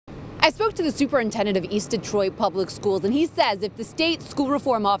I spoke to the superintendent of East Detroit Public Schools, and he says if the state school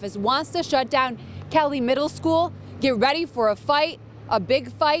reform office wants to shut down Kelly Middle School, get ready for a fight, a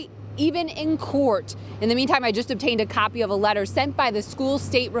big fight, even in court. In the meantime, I just obtained a copy of a letter sent by the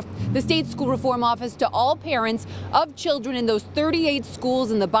state school reform office to all parents of children in those 38 schools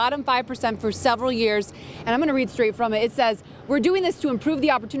in the bottom 5% for several years. And I'm going to read straight from it. It says, "We're doing this to improve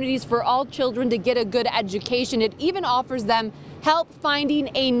the opportunities for all children to get a good education." It even offers them help finding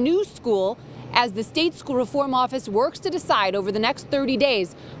a new school as the state school reform office works to decide over the next 30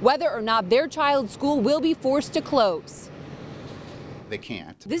 days whether or not their child's school will be forced to close. They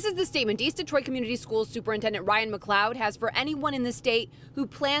can't. This is the statement East Detroit Community Schools Superintendent Ryan McLeod has for anyone in the state who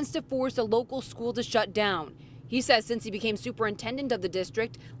plans to force a local school to shut down. He says since he became superintendent of the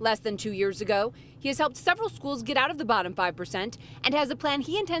district less than 2 years ago, he has helped several schools get out of the bottom 5% and has a plan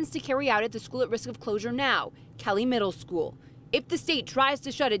he intends to carry out at the school at risk of closure now, Kelly Middle School. If the state tries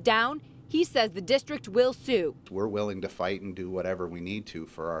to shut it down, he says the district will sue. We're willing to fight and do whatever we need to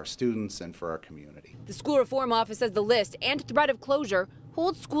for our students and for our community. The school reform office says the list and threat of closure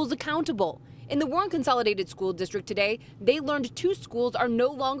holds schools accountable. In the Warren Consolidated School District today, they learned 2 schools are no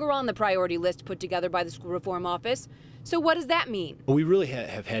longer on the priority list put together by the school reform office. So what does that mean? We really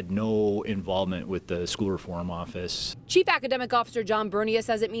have had no involvement with the school reform office. Chief Academic Officer John Bernia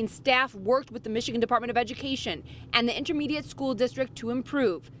says it means staff worked with the Michigan Department of Education and the Intermediate School District to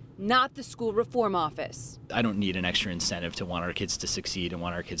improve, not the school reform office. I don't need an extra incentive to want our kids to succeed and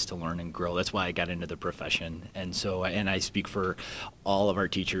want our kids to learn and grow. That's why I got into the profession. And I speak for all of our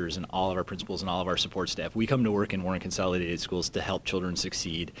teachers and all of our principals and all of our support staff. We come to work in Warren Consolidated Schools to help children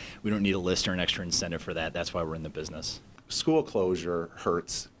succeed. We don't need a list or an extra incentive for that. That's why we're in the business. School closure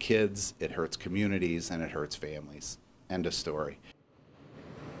hurts kids, it hurts communities, and it hurts families. End of story.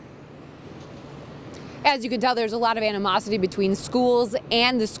 As you can tell, there's a lot of animosity between schools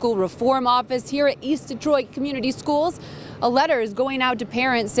and the school reform office here at East Detroit Community Schools. A letter is going out to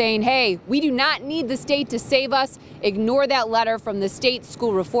parents saying, hey, we do not need the state to save us. Ignore that letter from the state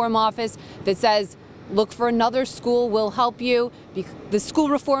school reform office that says, look for another school, we'll help you. The school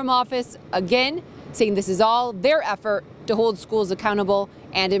reform office, again, saying this is all their effort to hold schools accountable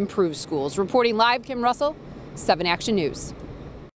and improve schools. Reporting live, Kim Russell, 7 Action News.